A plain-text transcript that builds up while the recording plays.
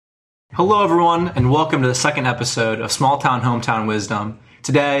Hello, everyone, and welcome to the second episode of Small Town Hometown Wisdom.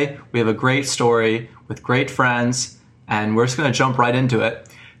 Today, we have a great story with great friends, and we're just going to jump right into it.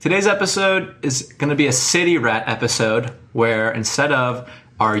 Today's episode is going to be a city rat episode where instead of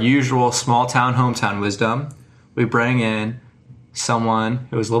our usual small town hometown wisdom, we bring in someone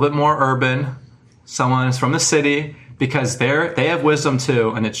who is a little bit more urban, someone who's from the city, because they have wisdom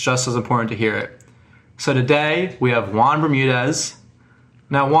too, and it's just as important to hear it. So today, we have Juan Bermudez.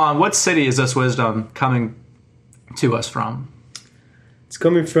 Now, Juan, what city is this wisdom coming to us from? It's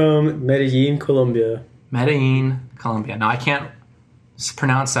coming from Medellin, Colombia. Medellin, Colombia. Now, I can't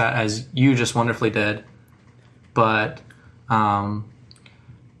pronounce that as you just wonderfully did, but one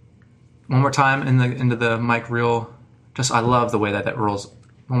more time into the mic reel. Just, I love the way that rolls.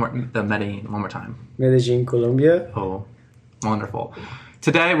 The Medellin, one more time. Medellin, Colombia. Oh, wonderful.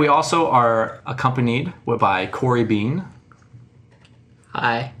 Today, we also are accompanied by Corey Bean.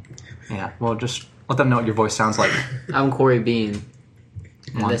 Hi, Yeah, well, just let them know what your voice sounds like. I'm Corey Bean,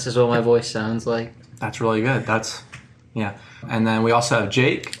 and this is what my voice sounds like. That's really good. Yeah. And then we also have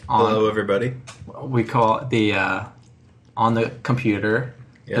Jake on. Hello, everybody. We call it the on the computer.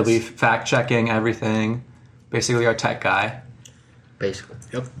 Yes. He'll be fact checking everything. Basically, our tech guy. Basically.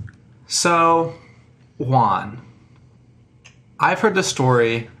 Yep. So, Juan, I've heard this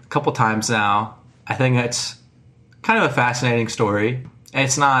story a couple times now. I think it's kind of a fascinating story.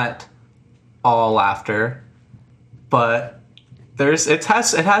 It's not all laughter, but it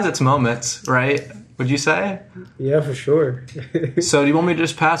has its moments, right? Would you say? Yeah, for sure. So do you want me to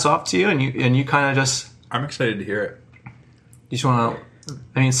just pass off to you and you kind of just? I'm excited to hear it. You just want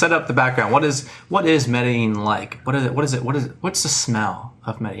to? Set up the background. What is Medellin like? What is it? What's the smell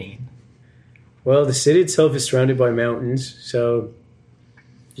of Medellin? Well, the city itself is surrounded by mountains, so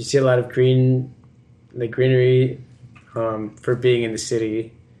you see a lot of greenery. For being in the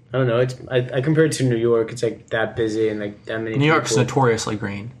city, I don't know. I compare it to New York. It's like that busy and like that many. New York's people. Notoriously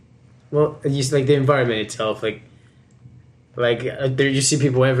green. Well, just like the environment itself, there you see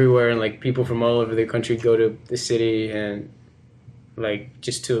people everywhere, and like people from all over the country go to the city and like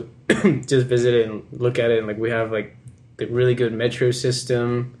just to just visit it and look at it. And like we have like the really good metro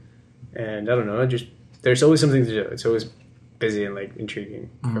system, and I don't know. Just there's always something to do. It's always busy and like intriguing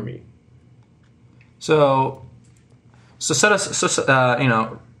for me. So set up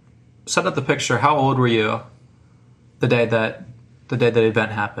the picture. How old were you the day that the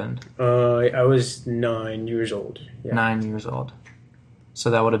event happened? I was 9 years old. Yeah. 9 years old.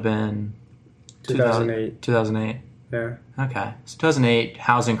 So that would have been 2008. 2008. Yeah. Okay. So 2008,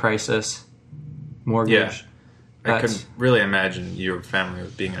 housing crisis, mortgage. Yeah. I couldn't really imagine your family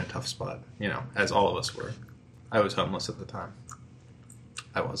being in a tough spot, as all of us were. I was homeless at the time.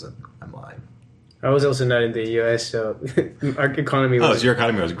 I wasn't. I'm lying. I was also not in the U.S., so our economy was... Oh, so your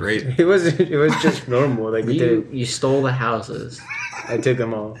economy was great. It was just normal. Like You stole the houses. I took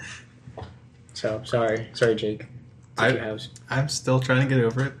them all. So, sorry, Jake. Took your house. I'm still trying to get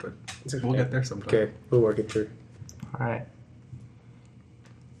over it, but Okay. we'll get there sometime. Okay, we'll work it through. All right.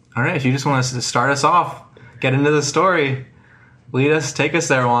 If you just want to start us off, get into the story, take us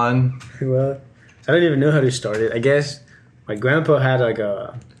there, Juan. Well, I don't even know how to start it. I guess my grandpa had like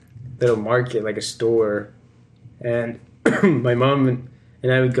a little market, like a store, and my mom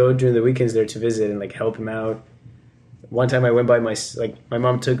and I would go during the weekends there to visit and like help him out. One time I went by my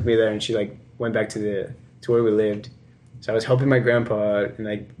mom took me there and she like went back to where we lived. So I was helping my grandpa out, and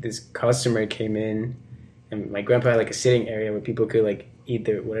like this customer came in, and my grandpa had like a sitting area where people could like eat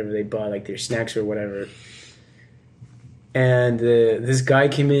whatever they bought, like their snacks or whatever. And this guy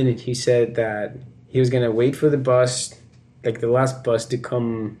came in and he said that he was gonna wait for the bus, like the last bus to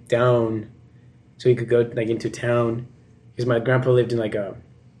come down, so he could go like into town, because my grandpa lived in like a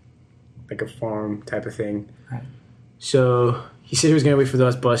farm type of thing. Right. So he said he was gonna wait for the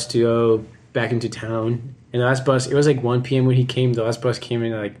last bus to go back into town, and the last bus, it was like 1 p.m. when he came. The last bus came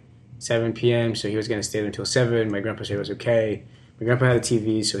in at like 7 p.m. So he was gonna stay there until 7. My grandpa said it was okay. My grandpa had a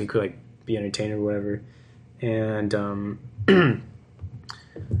TV, so he could like be entertained or whatever, and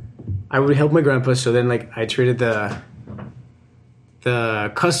I would help my grandpa. So then like I treated the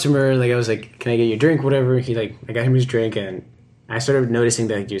customer, like I was like, can I get you a drink, whatever. I got him his drink, and I started noticing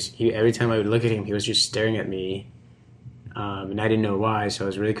that every time I would look at him, he was just staring at me, and I didn't know why. So I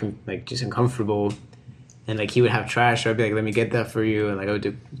was really just uncomfortable, and like he would have trash, so I'd be like, let me get that for you, and like I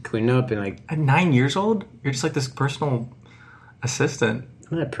would clean up, and like At 9 years old, you're just like this personal assistant.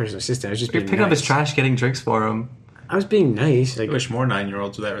 I'm not a personal assistant. I was just You're being picking up his nice. trash, getting drinks for him. I was being nice. Like I wish more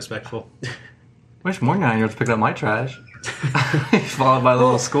 9-year-olds were that respectful. Wish more 9-year-olds picked up my trash. Followed by the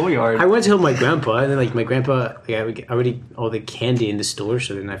little schoolyard. I went to help my grandpa, and then like my grandpa, like, I would eat all the candy in the store,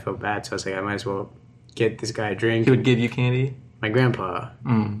 so then I felt bad. So I was like, I might as well get this guy a drink. He would give you candy? My grandpa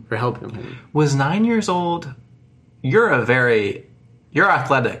for helping him. Was 9 years old? You're athletic.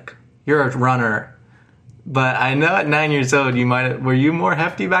 You're a runner. But I know at 9 years old, were you more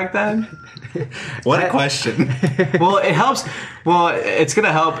hefty back then? What a question. Well, it helps. Well, it's going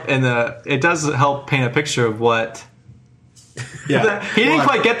to help it does help paint a picture of what. Yeah. He didn't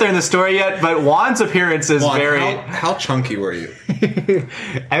quite get there in the story yet, but Juan's appearance is very. How chunky were you?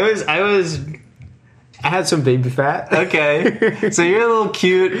 I had some baby fat. Okay. So you're a little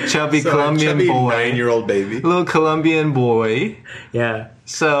cute, chubby Colombian boy. 9-year-old baby. Little Colombian boy. Yeah.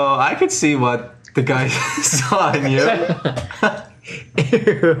 So I could see what the guy saw in you.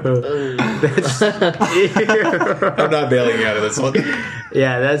 I'm not bailing you out of this one.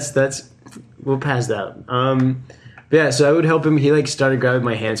 Yeah, that's we'll pass that. Yeah, so I would help him. He like started grabbing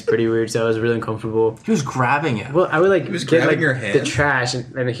my hands pretty weird, so I was really uncomfortable. He was grabbing it. Well, I would like get like your hand? the trash,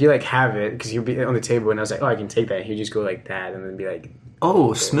 and he like have it because he'd be on the table, and I was like, oh, I can take that. And he'd just go like that, and then be like,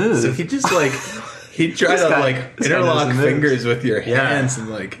 oh, smooth. So he just like he tried to like interlock fingers with your hands and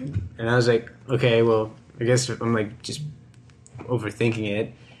like. And I was like, okay, well, I guess I'm like just overthinking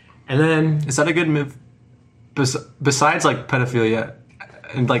it. And then is that a good move? Besides like pedophilia,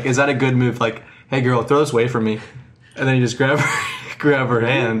 and like, is that a good move? Like, hey girl, throw this away from me. And then you just grab her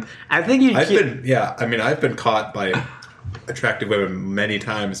hand. I think I've been caught by attractive women many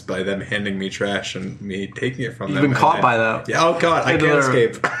times by them handing me trash and me taking it from them. You've been caught by that. Yeah. Oh God, I can't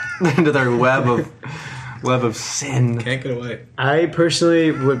escape. Into their web of sin. Can't get away. I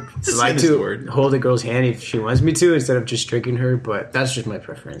personally would like to hold a girl's hand if she wants me to, instead of just tricking her. But that's just my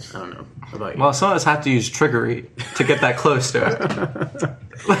preference. I don't know. How about you? Well, some of us have to use trickery to get that close to her.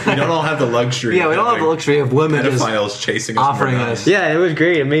 We don't all have the luxury. Yeah, we don't have the luxury of women pedophiles chasing us, offering us. Yeah, it was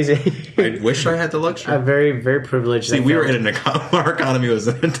great, amazing. I wish I had the luxury. I'm very, very privileged. See, we were in our economy was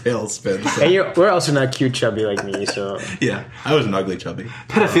in a tailspin. So. And we're also not cute, chubby like me. So yeah, I was an ugly chubby.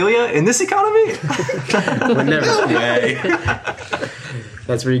 Pedophilia in this economy? Would never. No way.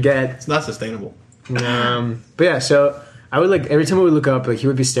 That's what you get. It's not sustainable. But yeah, so I would like every time I would look up, like he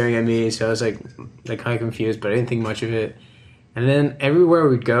would be staring at me. So I was like kind of confused, but I didn't think much of it. And then everywhere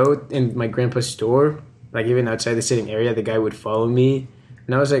we'd go in my grandpa's store, like even outside the sitting area, the guy would follow me.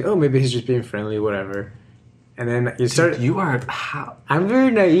 And I was like, oh, maybe he's just being friendly, whatever. And then you started. Dude, you are how? I'm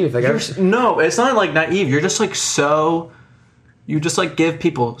very naive. Like no, it's not like naive. You're just like so. You just like give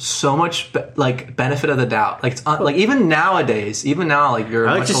people so much like benefit of the doubt. Like it's like even nowadays, like you're.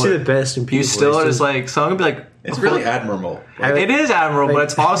 I like to see the best in people. You still are just like someone could be like. It's really admirable. It is admirable, but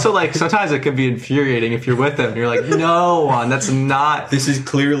it's also like sometimes it can be infuriating if you're with them. You're like, no, Juan, that's not. This is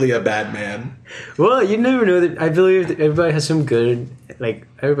clearly a bad man. Well, you never know that. I believe that everybody has some good. Like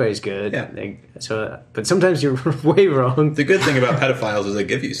everybody's good. Yeah. Like, so, but sometimes you're way wrong. The good thing about pedophiles is they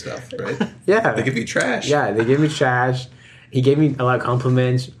give you stuff, right? Yeah. They give you trash. Yeah, they give me trash. He gave me a lot of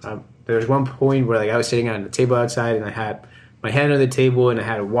compliments. There was one point where like I was sitting on the table outside and I had my hand on the table and I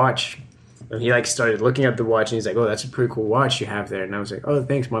had a watch. And he like started looking at the watch and he's like, "Oh, that's a pretty cool watch you have there." And I was like, "Oh,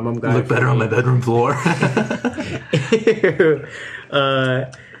 thanks, my mom got it." Look better on my bedroom floor.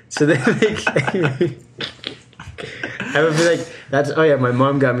 So then like, I would be like, "That's my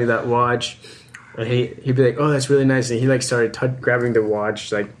mom got me that watch." And he'd be like, "Oh, that's really nice." And he like started grabbing the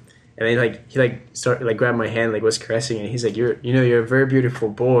watch like. And then he started like grabbed my hand, like was caressing it. And he's like, you're a very beautiful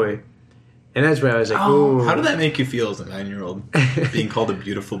boy. And that's where I was like, oh. How did that make you feel as a 9-year-old being called a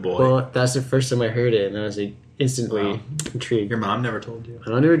beautiful boy? Well, that's the first time I heard it, and I was like instantly intrigued. Your mom never told you?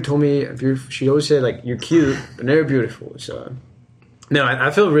 My mom never told me. She always said like you're cute, but never beautiful. So no, I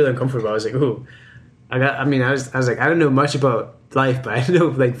feel really uncomfortable. I was like, ooh, I was like, I don't know much about life, but I know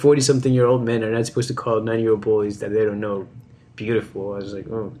like 40-something-year-old men are not supposed to call 9-year-old boys that they don't know beautiful. I was like,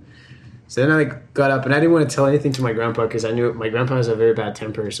 oh. So then I like got up and I didn't want to tell anything to my grandpa because I knew my grandpa has a very bad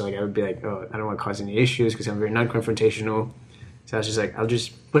temper. So like I would be like, oh, I don't want to cause any issues because I'm very non-confrontational. So I was just like,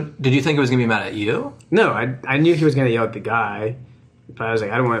 But did you think it was gonna be mad at you? No, I knew he was gonna yell at the guy, but I was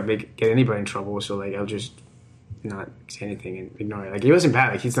like, I don't want to get anybody in trouble. So like I'll just not say anything and ignore it. Like he wasn't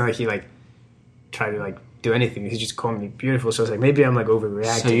bad. Like it's not like he like tried to like do anything. He just called me beautiful. So I was like, maybe I'm like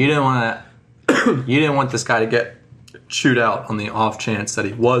overreacting. So you didn't want to. You didn't want this guy to get chewed out on the off chance that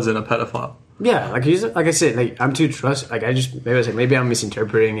he wasn't a pedophile. Yeah, like he's like I said, like I'm too like I was like maybe I'm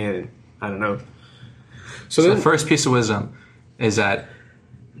misinterpreting it. And I don't know. So the first piece of wisdom is that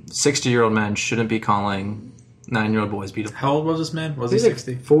 60-year-old men shouldn't be calling 9-year-old boys beautiful. How old was this man? Was he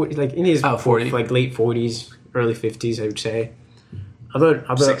 60? Like 40, like in his 40, like late 40s, early 50s, I would say. Although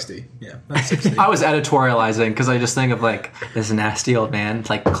 60. Yeah, that's 60. I was editorializing because I just think of like this nasty old man,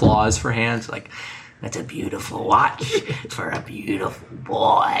 like claws for hands, like that's a beautiful watch for a beautiful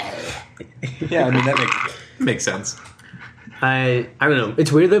boy. Yeah, I mean that makes sense. I don't know.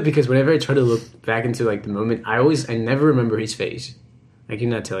 It's weird though because whenever I try to look back into like the moment, I never remember his face. I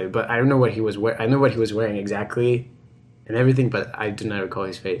cannot tell you, but I don't know what he was wearing. I know what he was wearing exactly and everything, but I do not recall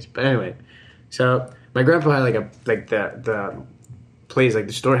his face. But anyway, so my grandpa had the place, like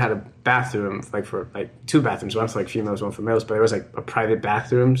the store had a bathroom like for like 2 bathrooms, one for like females, one for males, but it was like a private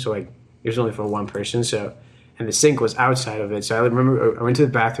bathroom, so like it was only for one person. So, and the sink was outside of it. So I remember I went to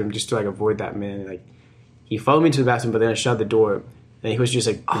the bathroom just to like avoid that man. And, like he followed me to the bathroom, but then I shut the door, and he was just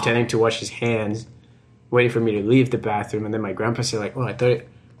like pretending to wash his hands, waiting for me to leave the bathroom. And then my grandpa said like, "Oh, I thought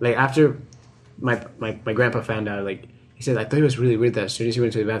like after my grandpa found out, like he said I thought it was really weird that as soon as he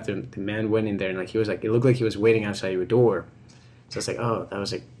went to the bathroom, the man went in there and like he was like it looked like he was waiting outside your door." So it's like, oh, that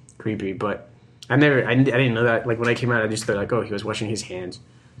was like creepy, but I didn't know that. Like when I came out, I just thought like, oh, he was washing his hands.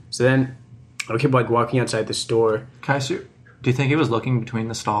 So then I kept like walking outside the store. Can I see? Do you think he was looking between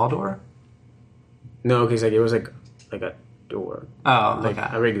the stall door? No, because like it was like a door. Oh, like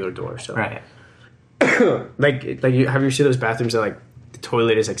okay. a regular door. So Right. like have you seen those bathrooms that like the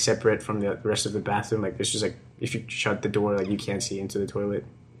toilet is like separate from the rest of the bathroom? Like it's just like if you shut the door, like you can't see into the toilet.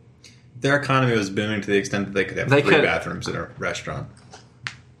 Their economy was booming to the extent that they could have 3 bathrooms in a restaurant.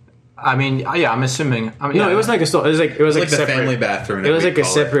 I mean, yeah, I'm assuming. I mean, No, it was like a stall. It was like Like the separate, family bathroom. It was like a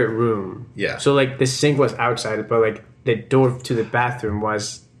separate room. Yeah. So like the sink was outside, but like the door to the bathroom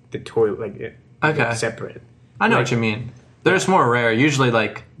was the toilet. Like Okay. separate. I know like- what you mean. They're just more rare. Usually,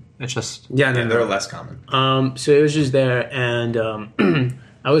 like it's just Yeah, Yeah, they're less common. So it was just there, and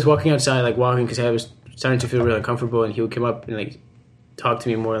I was walking outside, like walking because I was starting to feel really uncomfortable, and he would come up and like talk to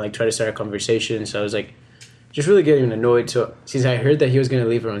me more, and like try to start a conversation. So I was like, just really getting annoyed. So since I heard that he was going to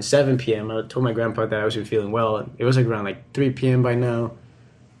leave around 7 p.m., I told my grandpa that I wasn't feeling well. It was like around like 3 p.m. by now,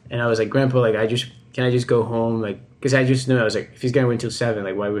 and I was like, Grandpa, like can I just go home? Like, because I just knew I was like, if he's going to wait until 7,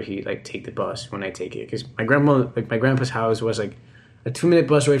 like why would he like take the bus when I take it? Because my grandpa's house was like a 2-minute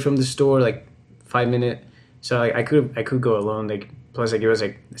bus ride from the store, like 5-minute. So like I could go alone. Like plus like it was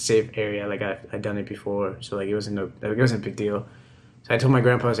like a safe area. Like I'd done it before, so like it wasn't a big deal. So I told my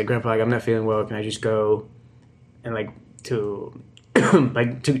grandpa, I was like, Grandpa, like I'm not feeling well. Can I just go and like to can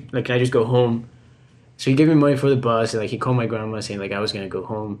I just go home? So he gave me money for the bus, and like he called my grandma saying like I was gonna go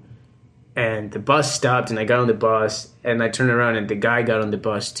home. And the bus stopped, and I got on the bus, and I turned around, and the guy got on the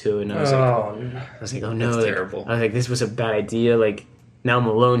bus too, and I was like, oh no, That's like, terrible. I was like, this was a bad idea. Like now I'm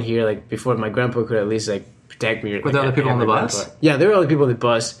alone here. Like before, my grandpa could at least like protect me. Were there other people on the bus? Yeah, there were other people on the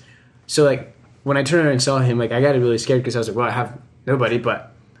bus. So like when I turned around and saw him, like I got really scared because I was like, well, I have nobody.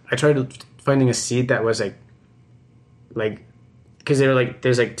 But I tried finding a seat that was like because they were like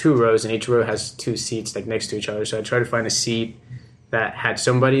there's like 2 rows, and each row has 2 seats like next to each other. So I tried to find a seat that had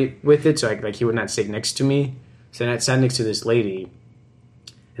somebody with it, so like he would not sit next to me. So then I sat next to this lady,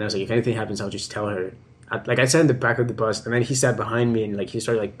 and I was like, if anything happens, I'll just tell her. I sat in the back of the bus, and then he sat behind me, and like he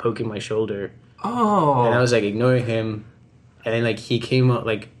started like poking my shoulder, oh. and I was like ignoring him, and then like he came up,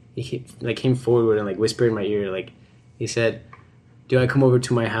 like he came forward and like whispered in my ear, like he said, "Do I come over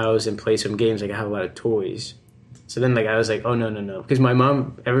to my house and play some games? Like I have a lot of toys." So then like I was like, "Oh no, because my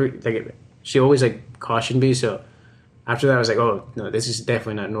mom she always like cautioned me, so." After that, I was like, oh, no, this is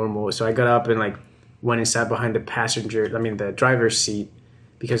definitely not normal. So I got up and, like, went and sat behind the driver's seat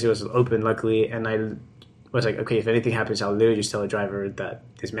because it was open, luckily. And I was like, okay, if anything happens, I'll literally just tell the driver that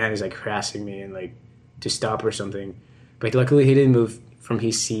this man is, like, harassing me and, like, to stop or something. But luckily, he didn't move from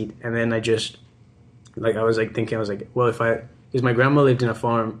his seat. And then I just, like, I was, like, thinking, I was like, well, because my grandma lived in a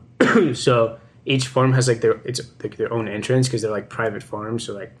farm. So each farm has, like, their own entrance because they're, like, private farms.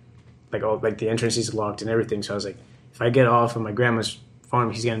 So, like all, like, the entrance is locked and everything. So I was like, if I get off on my grandma's farm,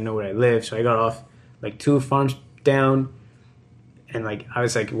 he's gonna know where I live. So I got off like 2 farms down, and like I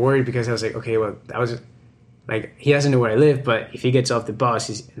was like worried because I was like, okay, well, I was like, he doesn't know where I live, but if he gets off the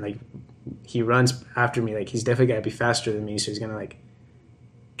bus, he runs after me, like he's definitely gonna be faster than me, so he's gonna like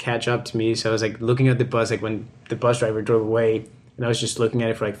catch up to me. So I was like looking at the bus, like when the bus driver drove away, and I was just looking at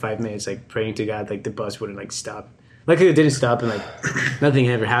it for like 5 minutes, like praying to God like the bus wouldn't like stop. Luckily it didn't stop, and like nothing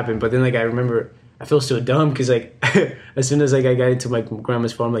ever happened. But then like I remember. I feel so dumb because like as soon as like I got into my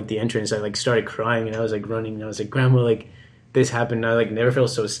grandma's farm, like the entrance, I like started crying, and I was like running, and I was like, Grandma, like this happened. And I like never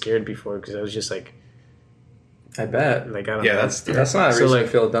felt so scared before because I was just like, I bet. like I don't Yeah, know. that's not a So, reason like,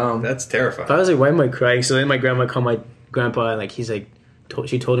 to feel dumb. That's terrifying. But I was like, why am I crying? So then my grandma called my grandpa, and like he's like,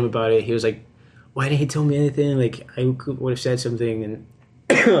 she told him about it. He was like, why didn't he tell me anything? Like I would have said something. And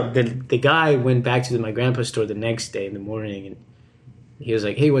the guy went back to my grandpa's store the next day in the morning, and he was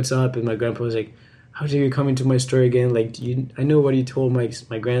like, "Hey, what's up?" And my grandpa was like, "How dare you come into my store again? Like, I know what you told my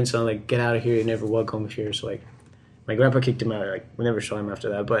grandson. Like, get out of here. You're never welcome here." So like, my grandpa kicked him out. Like, we never saw him after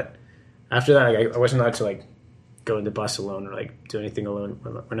that. But after that, like, I wasn't allowed to like go in the bus alone or like do anything alone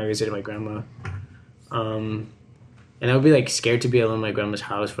when I visited my grandma. And I would be like scared to be alone in my grandma's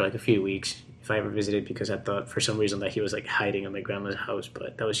house for like a few weeks if I ever visited, because I thought for some reason that he was like hiding in my grandma's house,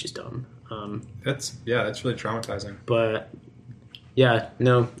 but that was just dumb. That's really traumatizing. But yeah,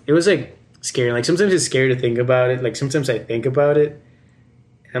 no, it was like scary. Like sometimes it's scary to think about it. Like sometimes I think about it,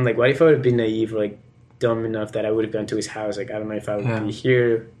 and I'm like, what if I would have been naive or like dumb enough that I would have gone to his house? Like I don't know if I would be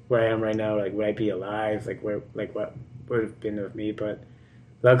here where I am right now. Like would I be alive? Like what would have been of me? But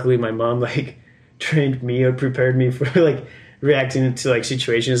luckily, my mom like trained me or prepared me for like reacting to like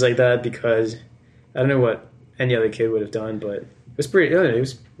situations like that, because I don't know what any other kid would have done, but it was pretty. I don't know,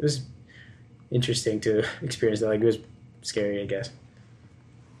 it was interesting to experience that. Like it was scary, I guess.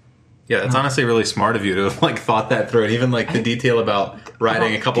 Yeah, that's honestly really smart of you to have like thought that through, and even like the detail about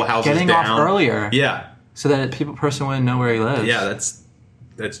riding a couple houses getting down off earlier. Yeah, so that person wouldn't know where he lives. Yeah,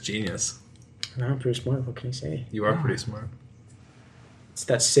 that's genius. I'm pretty smart. What can I say? You are pretty smart. It's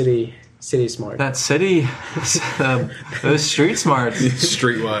that city smart. That city, those street smarts.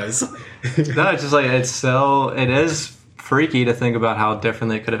 Streetwise. No, it's just like it is freaky to think about how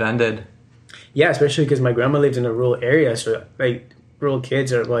differently it could have ended. Yeah, especially because my grandma lived in a rural area, so like rural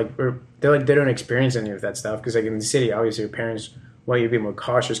kids are like they don't experience any of that stuff, because like in the city, obviously your parents want you to be more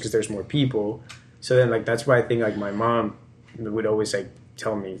cautious because there's more people. So then like that's why I think like my mom would always like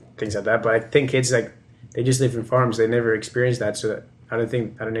tell me things like that. But I think kids like they just live in farms, they never experience that, so I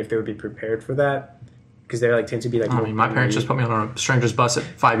don't know if they would be prepared for that, because they like tend to be like. I mean, my parents just put me on a stranger's bus at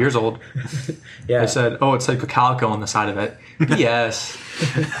 5 years old. Yeah, they said, "Oh, it's like a calico on the side of it." Yes,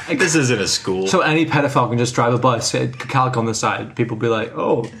 like, this isn't a school, so any pedophile can just drive a bus, calico on the side. People be like,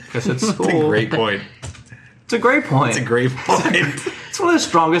 "Oh, guess it's school." That's a great point. It's a great point. It's a great point. It's one of the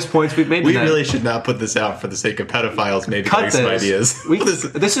strongest points we've made. We today. really should not put this out for the sake of pedophiles. Maybe cut getting some this.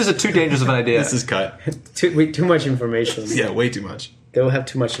 ideas. This is too dangerous of an idea. This is cut. Too much information. Yeah, way too much. They'll have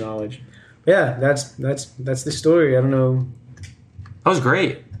too much knowledge. Yeah, that's the story. I don't know. That was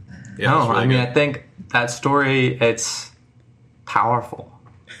great. Yeah, no, really I mean, good. I think that story, it's powerful.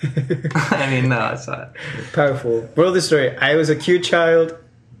 I mean, no, it's not. Powerful. Moral of the story, I was a cute child,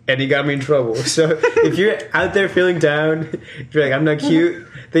 and he got me in trouble. So if you're out there feeling down, if you're like, I'm not cute,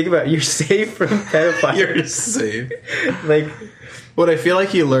 think about it. You're safe from pedophiles. You're safe. Like, what I feel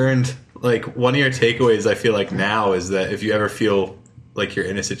like you learned, like one of your takeaways I feel like now is that if you ever feel like you're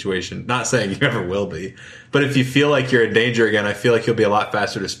in a situation, not saying you ever will be, but if you feel like you're in danger again, I feel like you'll be a lot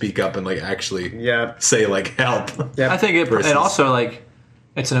faster to speak up and like actually say like help. Yeah. I think it also like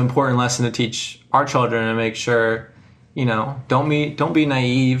it's an important lesson to teach our children to make sure, you know, don't be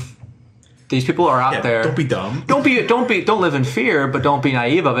naive. These people are out there. Don't be dumb. Don't live in fear, but don't be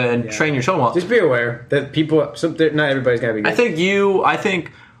naive of it, and train your children well. Just be aware that people, not everybody's gonna be good.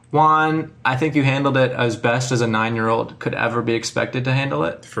 Juan, I think you handled it as best as a 9-year-old could ever be expected to handle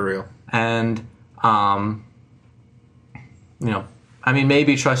it. For real. And, you know, I mean,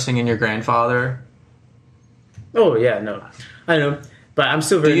 maybe trusting in your grandfather. Oh, yeah, no. I know. But I'm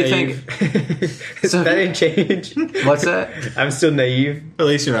still very naive. So that didn't change. What's that? I'm still naive. At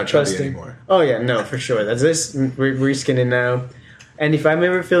least you're not chubby anymore. Oh, yeah, no, for sure. That's this. We're skinning now. And if I'm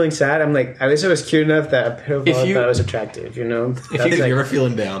ever feeling sad, I'm like, at least I was cute enough that a pedophile thought I was attractive, you know? If you're ever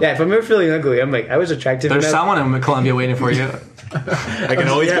feeling down. Yeah, if I'm ever feeling ugly, I'm like, I was attractive There's enough. someone in Colombia waiting for you. I can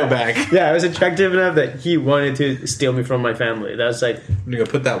always go back. Yeah, I was attractive enough that he wanted to steal me from my family. That was like... I'm going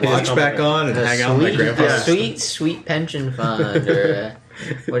to put that watch back on and hang out with my grandpa. Sweet pension fund, or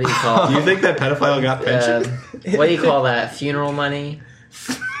what do you call it? Do you think that pedophile got pension? What do you call that? Funeral money?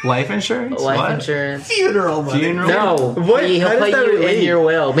 Life insurance? Life insurance? Funeral money. No. What? He'll How does put that you relate? in your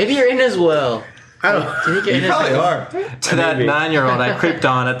will. Maybe you're in his will. I don't Do you think you're in You his probably will? are. To that 9-year-old I creeped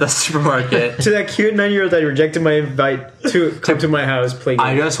on at the supermarket. To that cute 9-year-old that rejected my invite to come to my house, play games.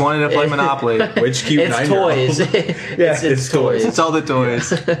 I just wanted to play Monopoly. Which cute It's 9-year-old? toys. It's toys. It's all the toys.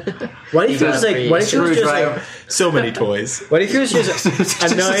 What if he was like? What if he was just Screwdriver. like? So many toys. What if he was just Just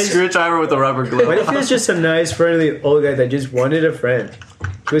a a nice? screwdriver with a rubber glove. What if he was just a nice, friendly old guy that just wanted a friend?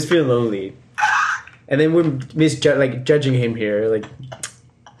 He was feeling lonely, and then we're judging him here. Like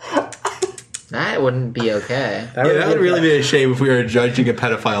That wouldn't be okay. That would really be a shame if we were judging a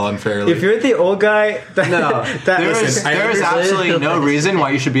pedophile unfairly. If you're the old guy, No, there is absolutely no reason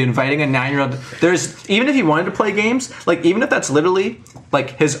why you should be inviting a 9-year-old. There's even if he wanted to play games, like even if that's literally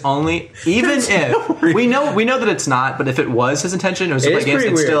like his only, even if we know that it's not, but if it was his intention, it was to play games,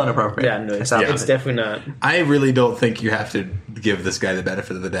 it's still inappropriate. Yeah, no, it's definitely not. I really don't think you have to give this guy the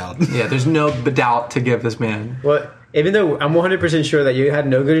benefit of the doubt. Yeah, there's no doubt to give this man. Well, even though I'm 100% sure that you had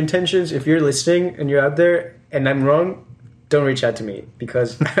no good intentions, if you're listening and you're out there and I'm wrong, don't reach out to me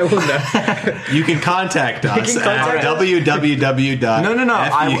because I will not. You can contact us contact at us. www. No.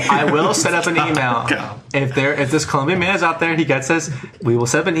 I will set up an email. If this Colombian man is out there and he gets us, we will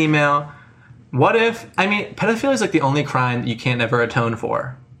set up an email. What if, pedophilia is like the only crime you can't ever atone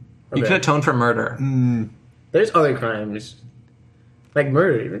for. You can atone for murder. There's other crimes. Like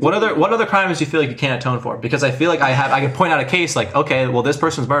murder even. What other crimes do you feel like you can't atone for? Because I feel like I can point out a case like, okay, well this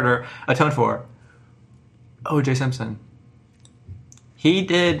person's murder, atone for. O.J. Simpson. He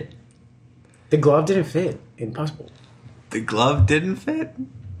did. The glove didn't fit. Impossible. The glove didn't fit?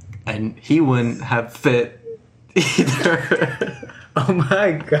 And he wouldn't have fit either. Oh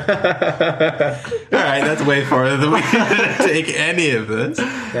my god. Alright, that's way farther than we didn't take any of this.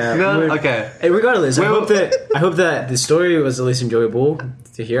 Yeah, Okay. Hey, regardless, I hope that the story was at least enjoyable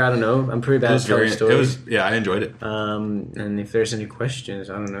to hear. I don't know. I'm pretty bad at telling stories. I enjoyed it. And if there's any questions,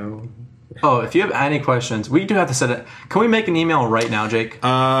 I don't know. Oh, if you have any questions, we do have to set it. Can we make an email right now, Jake?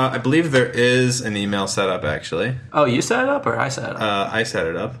 I believe there is an email set up, actually. Oh, you set it up or I set it up? I set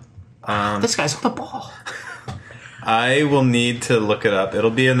it up. This guy's on the ball. I will need to look it up.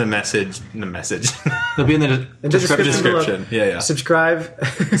 It'll be in the message. It'll be in the description. Yeah. Subscribe.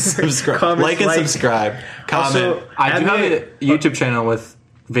 Comments, like and subscribe. Comment. Also, I do have a YouTube channel with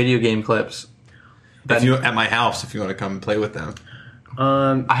video game clips. At my house, if you want to come and play with them.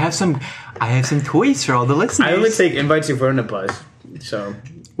 I have some toys for all the listeners. I only take invites if we're on a bus. So.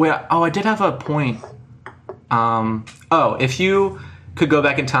 Wait, I did have a point. If you could go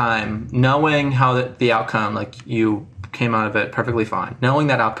back in time, knowing how the outcome, like you came out of it perfectly fine, knowing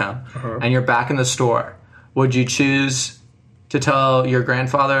that outcome, and you're back in the store, would you choose to tell your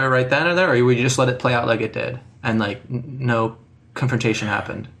grandfather right then or there, or would you just let it play out like it did, and like no confrontation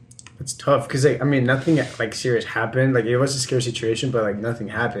happened? It's tough because nothing like serious happened. Like it was a scary situation, but like nothing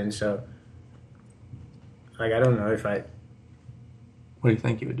happened. So, like I don't know if I. What do you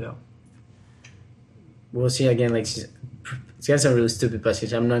think you would do? We'll see again. Like it's gonna sound really stupid, but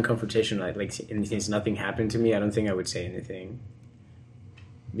since I'm non-confrontational, and since nothing happened to me, I don't think I would say anything.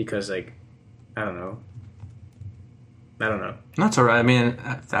 Because like, I don't know. That's all right. I mean,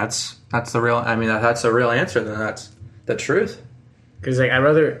 that's the real. I mean, that's the real answer. Then that's the truth. Because like I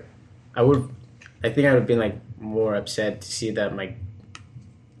think I would have been like more upset to see that my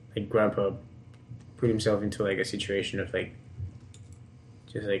grandpa put himself into like a situation of like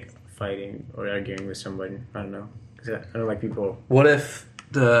just like fighting or arguing with somebody. I don't know. Because I don't like people. What if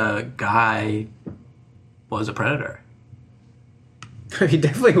the guy was a predator? He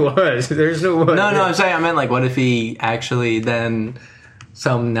definitely was. There's no way. No, I'm saying I meant like what if he actually then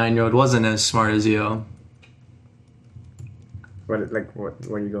some 9-year-old wasn't as smart as you? Where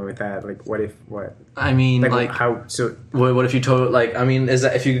are you going with that? Like, what if, what? I mean, like how, so... What if you told, like, I mean, is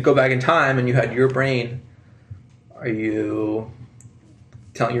that if you could go back in time and you had your brain, are you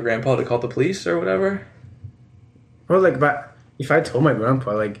telling your grandpa to call the police or whatever? Well, like, but if I told my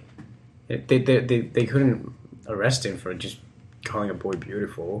grandpa, like, they couldn't arrest him for just calling a boy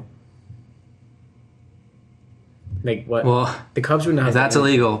beautiful. Like, what? Well, the cops wouldn't have... That's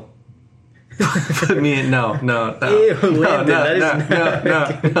illegal. I mean, no. Ew, Landon, that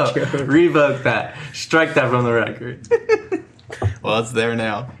is No. Revoke that. Strike that from the record. Well, it's there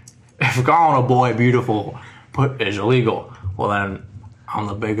now. If calling a boy beautiful is illegal, well then I'm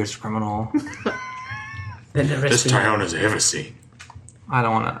the biggest criminal this town has ever seen. I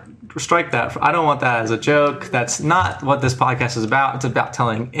don't want to strike that. I don't want that as a joke. That's not what this podcast is about. It's about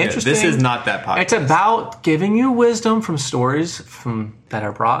telling interesting. This is not that podcast. It's about giving you wisdom from stories that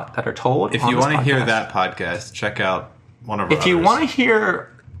are told. If you want to hear that podcast, check out one of our If you want to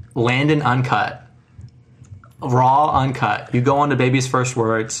hear Landon Uncut, raw uncut, you go on to Baby's First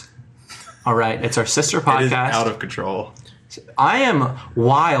Words. All right, it's our sister podcast. It is out of control. I am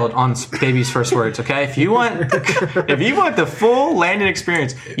wild on Baby's First Words. Okay, if you want the full Landon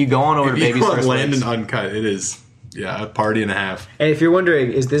experience, you go on over to Baby's First Words. Landon Uncut, it is a party and a half. And if you're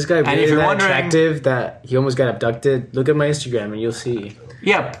wondering, is this guy really that attractive that he almost got abducted? Look at my Instagram and you'll see.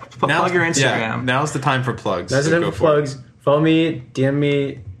 Yeah, plug your Instagram. Yeah, now's the time for plugs. Now's the time for plugs. Follow me, DM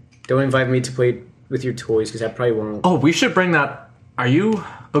me. Don't invite me to play with your toys because I probably won't. Oh, we should bring that. Are you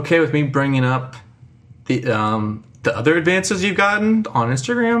okay with me bringing up the other advances you've gotten on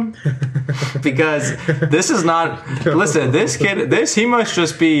Instagram? Because this is not... Listen, this kid, he must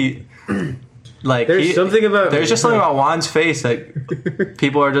just be... Like there's something about Juan's face that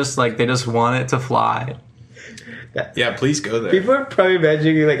people are just like, they just want it to fly. Yeah, please go there. People are probably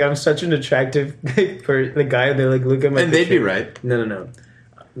imagining like I'm such an attractive the guy. And they like look at my and they'd be picture. right. No.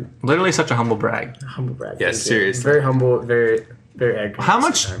 Literally such a humble brag. Humble brag. Yes, Thank you. seriously. Very humble. Very accurate.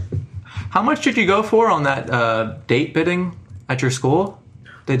 How much did you go for on that date bidding at your school?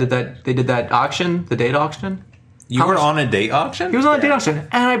 They did that auction, the date auction. You were on a date auction? He was on a date auction,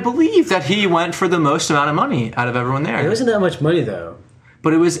 and I believe that he went for the most amount of money out of everyone there. It wasn't that much money though.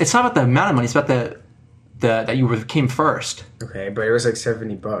 But it's not about the amount of money. It's about the that you came first. Okay, but it was like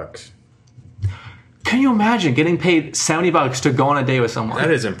 $70. Can you imagine getting paid $70 to go on a date with someone? That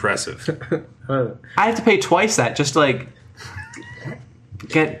is impressive. I have to pay twice that just to like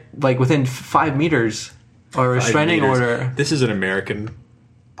get like within 5 meters or a restraining order. This is an American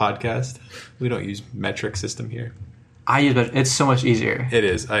podcast. We don't use metric system here. I use it. It's so much easier. It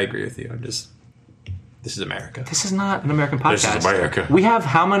is. I agree with you. This is America. This is not an American podcast. This is America. We have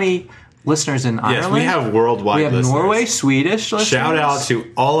how many listeners in Ireland? Yes, we have worldwide We have listeners. Norway, Swedish listeners. Shout out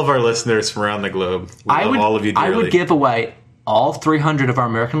to all of our listeners from around the globe. We love all of you dearly. I would give away all 300 of our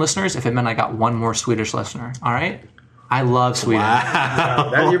American listeners if it meant I got one more Swedish listener. All right? I love Sweden.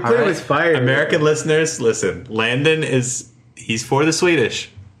 Wow, you're playing with fire. American listeners, listen. Landon he's for the Swedish.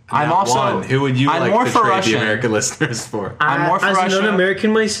 I'm Not also- one. Who would you I'm like more to for trade Russian. the American listeners for? I'm more for as Russia. a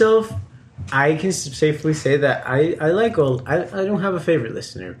non-American myself, I can safely say that I like all. I don't have a favorite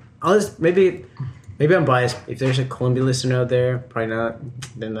listener. Maybe I'm biased. If there's a Colombian listener out there, probably not.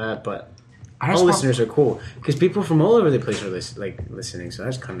 Than that, but all listeners are cool because people from all over the place are listening. So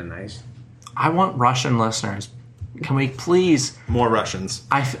that's kind of nice. I want Russian listeners. Can we please? More Russians.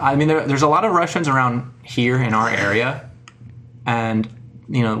 I mean, there's a lot of Russians around here in our area, and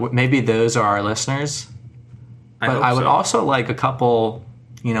maybe those are our listeners. But I would also like a couple,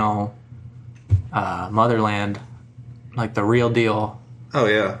 motherland, like the real deal Oh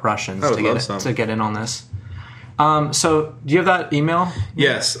yeah, Russians I would love some. to get in on this. So do you have that email?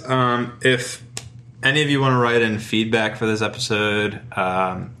 Yes. If any of you want to write in feedback for this episode,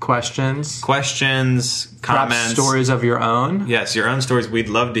 Questions, questions, perhaps comments, stories of your own. yes, your own stories, we'd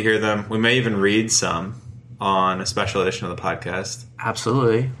love to hear them. We may even read some on a special edition of the podcast.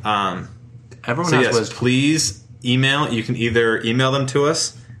 Absolutely. Everyone So has yes, wisdom. please email. You can either email them to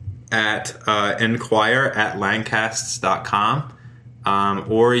us at inquire@landcasts.com,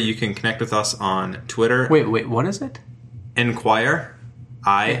 or you can connect with us on Twitter. Wait, what is it? Inquire,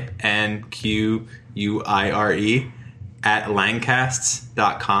 INQUIRE at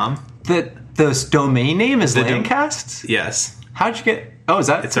landcasts.com. The domain name is The Landcasts? Yes, How'd you get... Oh, is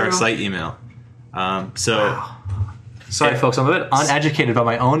that it's our through- site email. Sorry, folks. I'm a bit uneducated about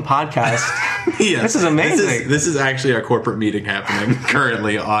my own podcast. Yes, This is amazing. This is actually our corporate meeting happening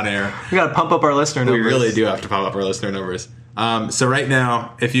currently on air. We got to pump up our listener numbers. We really do have to pump up our listener numbers. So right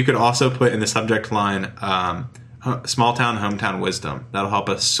now, if you could also put in the subject line small town, hometown wisdom, that'll help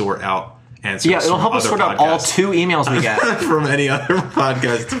us sort out answers. Yeah, it'll help us sort out all 2 emails we get. from any other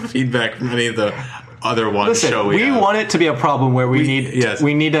podcast feedback from any of the other one Listen, show we have. want it to be a problem where we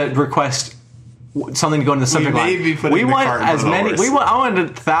need to request something to go in the subject line. may be putting the cart in front of the horse. I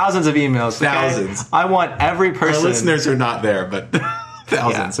want thousands of emails. okay? Thousands. I want every person. Our listeners are not there, but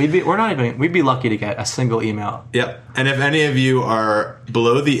thousands. Yeah, we'd be lucky to get a single email. Yep. And if any of you are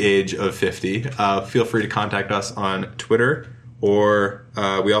below the age of 50, feel free to contact us on Twitter, or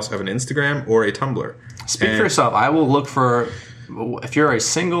we also have an Instagram or a Tumblr. Speak for yourself. I will look for... If you're a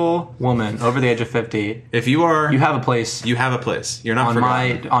single woman over the age of 50, If you are, you have a place you have a place. You're not on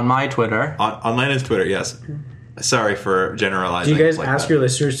forgotten. on my Twitter. On Landon's Twitter, yes. Sorry for Do generalizing. you guys like ask that. your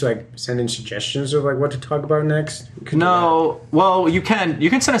listeners to send in suggestions of what to talk about next? You can do No, well, you can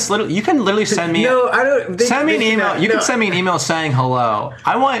send us you can literally send that. me No, I don't. send me an email. cannot- You no. can send me an email saying hello.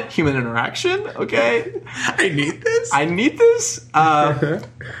 I want human interaction. Okay, I need this. I need this.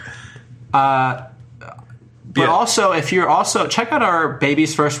 But Yeah. also, if you're also check out our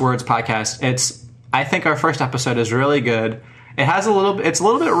Baby's First Words podcast. I think our first episode is really good. It's a little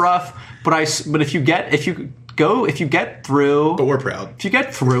bit rough, but if you get through, But we're proud. if you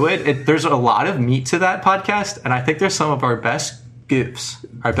get through it, there's a lot of meat to that podcast, and I think there's some of our best goofs,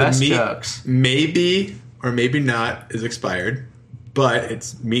 our best Meat jokes. maybe or maybe not is expired, but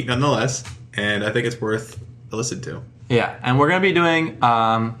it's meat nonetheless, and I think it's worth a listen to. Yeah, and we're going to be doing...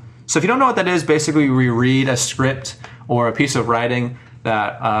 so if you don't know what that is, basically we read a script or a piece of writing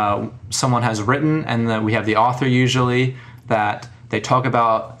that someone has written, and that we have the author usually, that they talk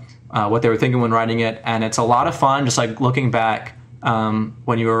about what they were thinking when writing it, and it's a lot of fun, just like looking back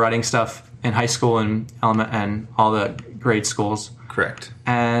when you were writing stuff in high school and all the grade schools. Correct.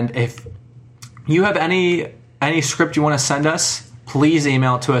 And if you have any script you want to send us, please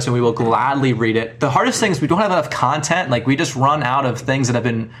email it to us and we will gladly read it. The hardest thing is we don't have enough content. Like, we just run out of things that have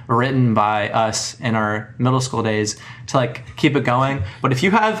been written by us in our middle school days to like keep it going. But if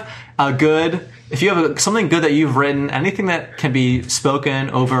you have something good that you've written, anything that can be spoken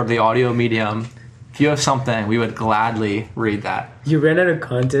over the audio medium, if you have something, we would gladly read that. You ran out of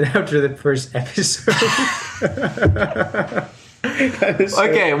content after the first episode.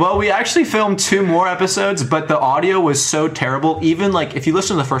 Okay, well, we actually filmed 2 more episodes, but the audio was so terrible. Even like if you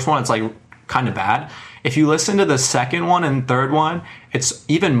listen to the first one, it's like kind of bad. If you listen to the second one and third one, it's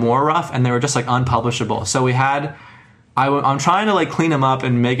even more rough, and they were just like unpublishable. So we had, I'm trying to like clean them up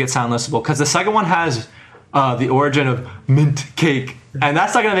and make it sound listenable, because the second one has the origin of mint cake. And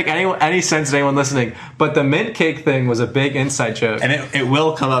that's not going to make any sense to anyone listening. But the mint cake thing was a big inside joke. And it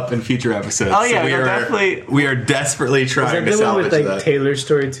will come up in future episodes. Oh, yeah, so definitely. We are desperately trying to Is that the one salvage with like that. Taylor's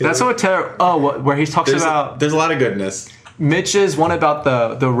story too? That's what Taylor... where he talks about... There's a lot of goodness. Mitch's one about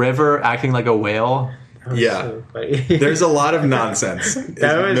the river acting like a whale. Yeah. So funny. There's a lot of nonsense.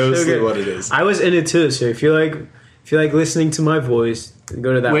 That was mostly so good. what it is. I was in it too, so if you like listening to my voice,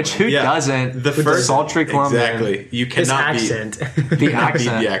 go to that Which, one. who doesn't? The first sultry Colombian. Exactly. You His cannot beat accent. The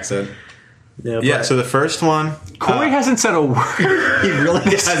accent. the accent. Yeah, Yeah, but so the first one, Corey hasn't said a word he really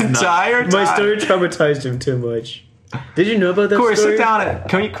this has not. entire time. my story traumatized him too much. Did you know about that Corey, story? sit down.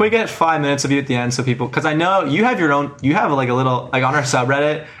 Can we get 5 minutes of you at the end so people... Because I know you have your own... You have like a little... Like on our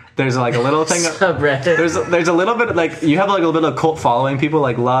subreddit, there's like a little thing... Subreddit. There's a little bit... Like, you have like a little bit of cult following. People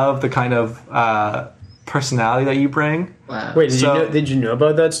like love the kind of personality that you bring. Wow. Wait, So- did you know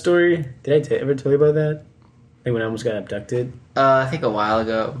about that story? Did I ever tell you about that? Like when I almost got abducted? I think a while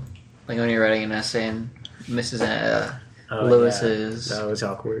ago, like when you were writing an essay in Mrs. Oh, Lewis's yeah. That was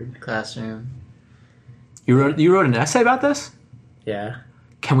awkward. classroom. You wrote an essay about this? Yeah.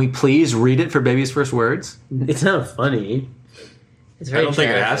 Can we please read it for Baby's First Words? It's not funny. It's I very don't think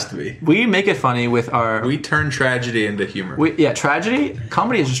it tragic. has to be. We make it funny with our... We turn tragedy into humor. tragedy.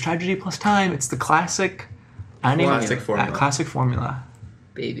 Comedy is just tragedy plus time. It's the classic... Classic formula. Classic formula.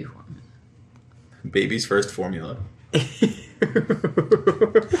 Baby one. Baby's first formula.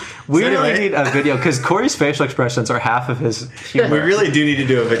 We really anyway. need a video, because Corey's facial expressions are half of his humor. We really do need to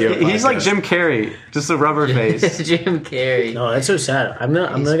do a video. He's like podcast. Jim Carrey, just a rubber face. Jim Carrey. No, that's so sad. I'm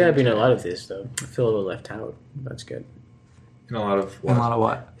not He's gonna be in a fantastic. lot of this though. I feel a little left out. That's good. In a lot of And a lot of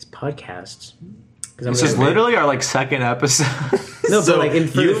what? It's podcasts. This is literally our like second episode. No, So but like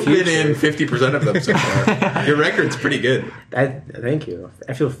for the you've been future. in 50% of them so far. Your record's pretty good. Thank you.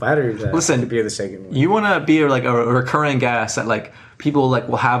 I feel flattered that Listen, I could be the second one. You want to be like a recurring guest that like people like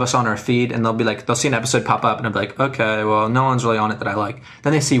will have us on our feed, and they'll see an episode pop up and they'll be like, okay, well, no one's really on it that I like.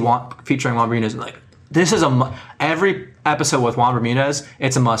 Then they see featuring Juan Bermudez and like, this is every episode with Juan Bermudez,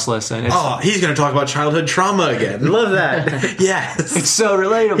 it's a must listen. It's, Oh, he's going to talk about childhood trauma again. Love that. Yes. it's so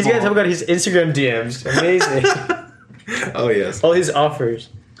relatable. He's gonna talk about his Instagram DMs. Amazing. Oh, yes. All his offers.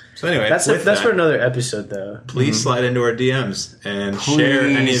 So anyway, That's with for that, another episode though. please slide into our DMs and share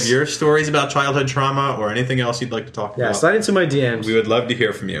Please. any of your stories about childhood trauma or anything else you'd like to talk Yeah, about. slide into my DMs. We would love to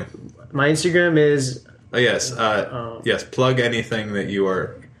hear from you. My Instagram is Oh, yes. Yes, plug anything that you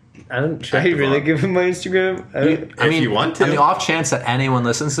are... should I really on. give him my Instagram? If you want to. On the off chance that anyone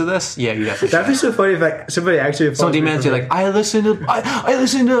listens to this, yeah, you definitely That'd be so funny if like somebody actually Someone follows me demands you from like, I listened to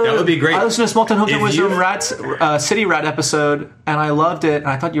That would be great. I listened to Small Town Hometown If Wisdom you- Rats City Rat episode, and I loved it, and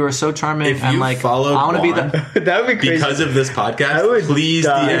I thought you were so charming. If and you like, followed I want to be Juan- the. that would be crazy. Because of this I podcast, would please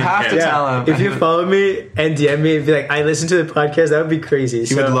die. DM You have to him. tell him. If you follow me and DM me and be like, I listened to the podcast, that would be crazy.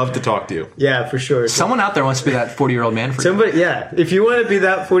 He would love to talk to you. Yeah, for sure. Someone out there wants to be that 40-year-old man for you. Somebody, yeah. If you want to be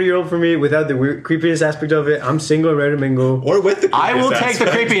that 40-year-old for me without the weird, creepiness aspect of it, I'm single and ready to mingle. Or with the I will take the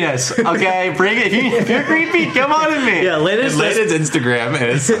aspect. creepiness. Okay, bring it. If you're creepy, come on at me. Yeah, Landon's And Landon's Instagram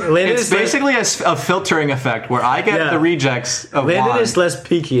is... It's basically a filtering effect where I get Yeah. the rejects of Landon Juan. is less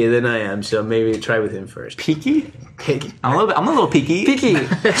peaky than I am, so maybe try with him first. Peaky. I'm a little peaky. Peaky.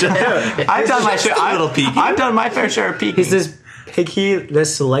 I've done my share. a little peaky. I've done my fair share of peaky. He's this picky,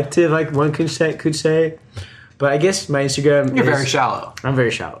 less selective, like one could say. But I guess my Instagram You're is, very shallow. I'm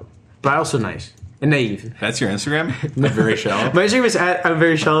very shallow, but also nice and naive. That's your Instagram? I'm very shallow. My Instagram is at I'm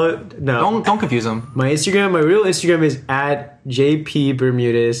very shallow. No, Don't confuse them. my real Instagram is at JP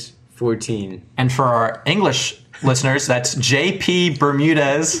Bermudez 14. And for our English listeners, that's JP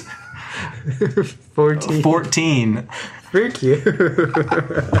Bermudez 14. 14. Thank you.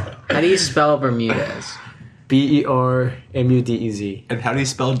 How do you spell Bermudez? BERMUDEZ. And how do you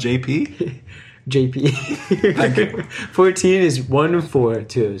spell JP? JP. Thank you. 14 is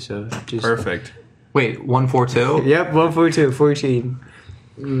 142, so just Perfect. Wait, 142? Yep, 142, 14.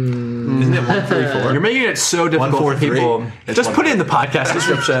 Isn't it 134? You're making it so difficult for 143? people. It's Just put it in the podcast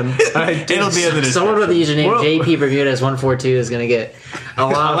description. It'll be in the Someone with the username Well- JP Bermudez 142 is going to get a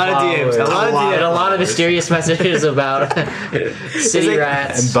lot of DMs, followers. a lot of DMs. And a lot of mysterious messages about city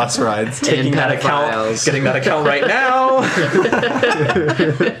rats And bus rides. Taking that account, pedophiles. getting that account right now.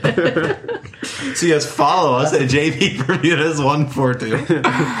 So yes, follow us at JP Bermudez 142.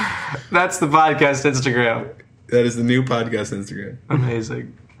 That's the podcast Instagram. That is the new podcast Instagram.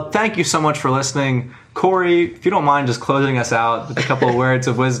 Amazing. Thank you so much for listening. Corey, if you don't mind just closing us out with a couple of words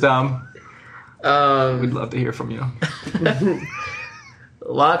of wisdom, we'd love to hear from you.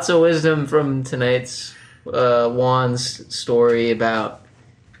 Lots of wisdom from tonight's Juan's story about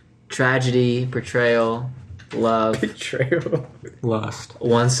tragedy, betrayal, love, Betrayal. Lust.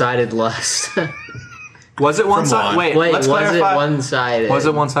 one-sided lust. Was it one-sided? Juan. Wait, Wait, let's was clarify. it one-sided? Was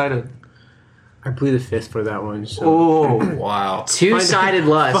it one-sided? I plead the fifth for that one. So Oh, Wow. Two-sided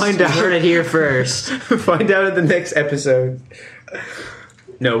lust. find You out. heard it here first. find out in the next episode.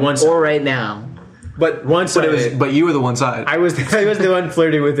 No, one side. Or right now. But one but side. it was. But you were the one side. I was the one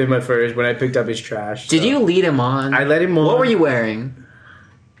flirting with him at first when I picked up his trash. Did so. you lead him on? I let him on. What were you wearing?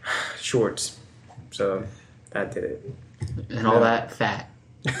 Shorts. So that did it. And all that fat.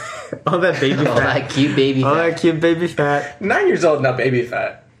 All that baby All fat. that cute baby All fat. that cute baby fat. 9 years old, not baby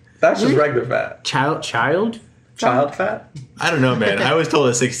fat. That's just regular fat. Child. Child fat. I don't know, man. I was told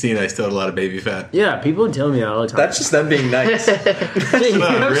at 16 I still had a lot of baby fat. Yeah, people tell me that all the time. That's just them being nice. You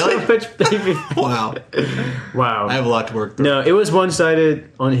have really? so much baby. Wow. Wow. I have a lot to work through. No, it was one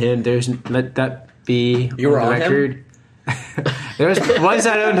sided on him. There's let that be. You were on the on him? record. There was one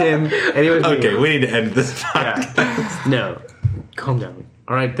sided on him, and it was me. Okay, we need to end this podcast. Yeah. No, calm down.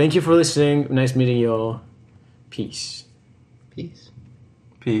 All right, thank you for listening. Nice meeting you all. Peace. Peace.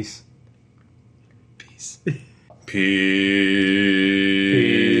 Peace. Peace.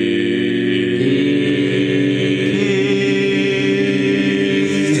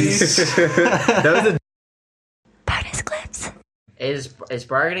 That was a Bonus clips. Is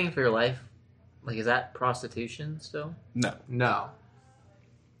bargaining for your life, like, is that prostitution still? No, No.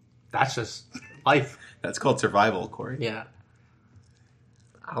 That's just life. that's called survival, Corey. Yeah.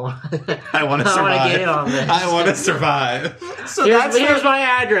 I want I want to I survive. wanna get in on this. I want to survive. So Here's my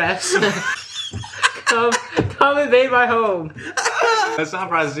address. come invade my home. that's not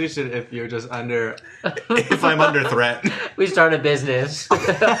prostitution if you're just under. If I'm under threat, We start a business.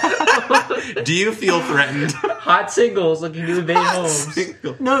 do you feel threatened? Hot singles looking to invade homes.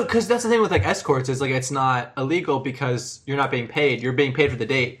 No, because that's the thing with like escorts is like it's not illegal because you're not being paid. You're being paid for the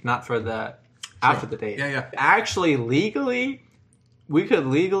date, not for the after the date. Yeah, yeah. Actually, legally, we could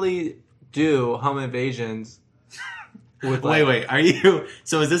legally do home invasions. With like, Wait. Are you?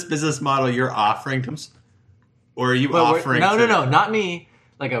 So is this business model you're offering to? Or are you Well, offering? no, not me.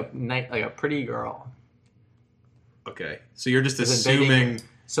 Like a pretty girl. Okay, so you're just Is it dating- assuming.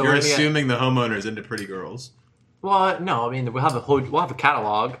 So you're let me get- assuming the homeowner's into pretty girls. Well, no, I mean we'll have a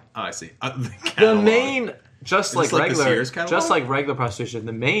catalog. Oh, I see. The catalog. main, just Is like this like the regular, Sears catalog? just like regular prostitution.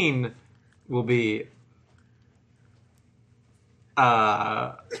 The main will be.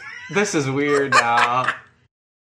 This is weird now.